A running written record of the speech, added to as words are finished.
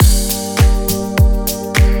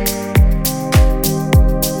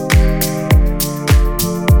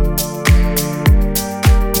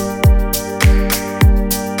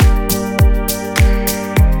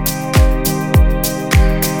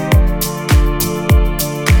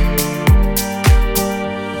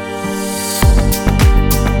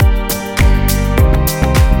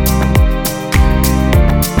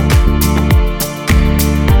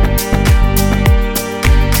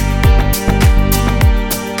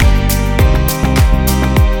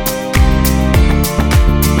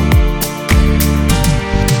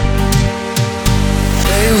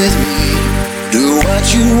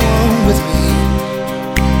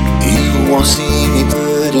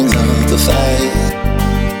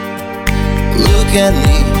at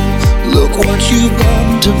me, look what you've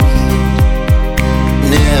done to me.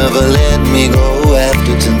 Never let me go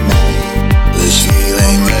after tonight. This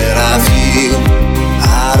feeling that I feel,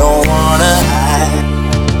 I don't wanna hide.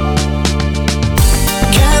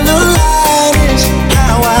 Candlelight is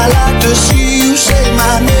how I like to see you say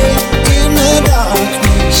my name in the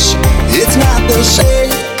darkness. It's not the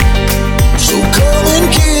same, so come and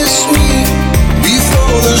kiss me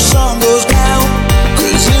before the sun goes down.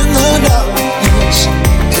 'Cause in the darkness,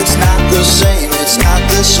 it's not the same, it's not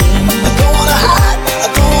the same. I don't wanna hide, I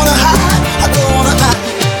don't wanna hide, I don't wanna hide.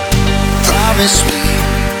 Promise me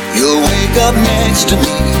you'll wake up next to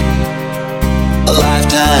me, a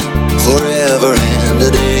lifetime, forever and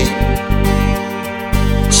a day.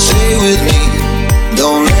 Stay with me,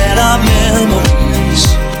 don't let our memories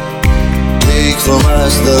take from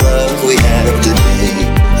us the love we have today.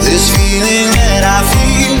 This feeling that I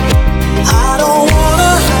feel, I don't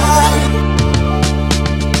wanna hide.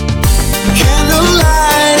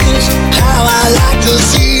 Candlelight is how I like to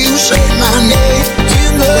see you say my name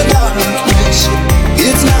in the darkness.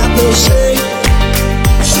 It's not the same,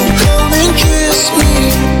 so come and kiss me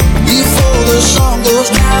before the sun goes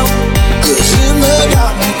down. 'Cause in the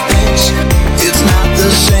darkness, it's not the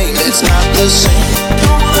same, it's not the same. I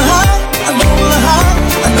don't wanna hide, I don't wanna hide,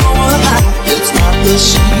 I don't wanna hide. It's not the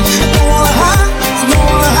same. I don't wanna hide, I don't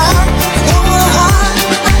wanna hide, I don't wanna hide.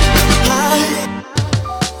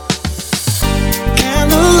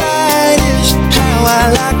 Candlelight is how I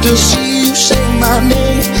like to see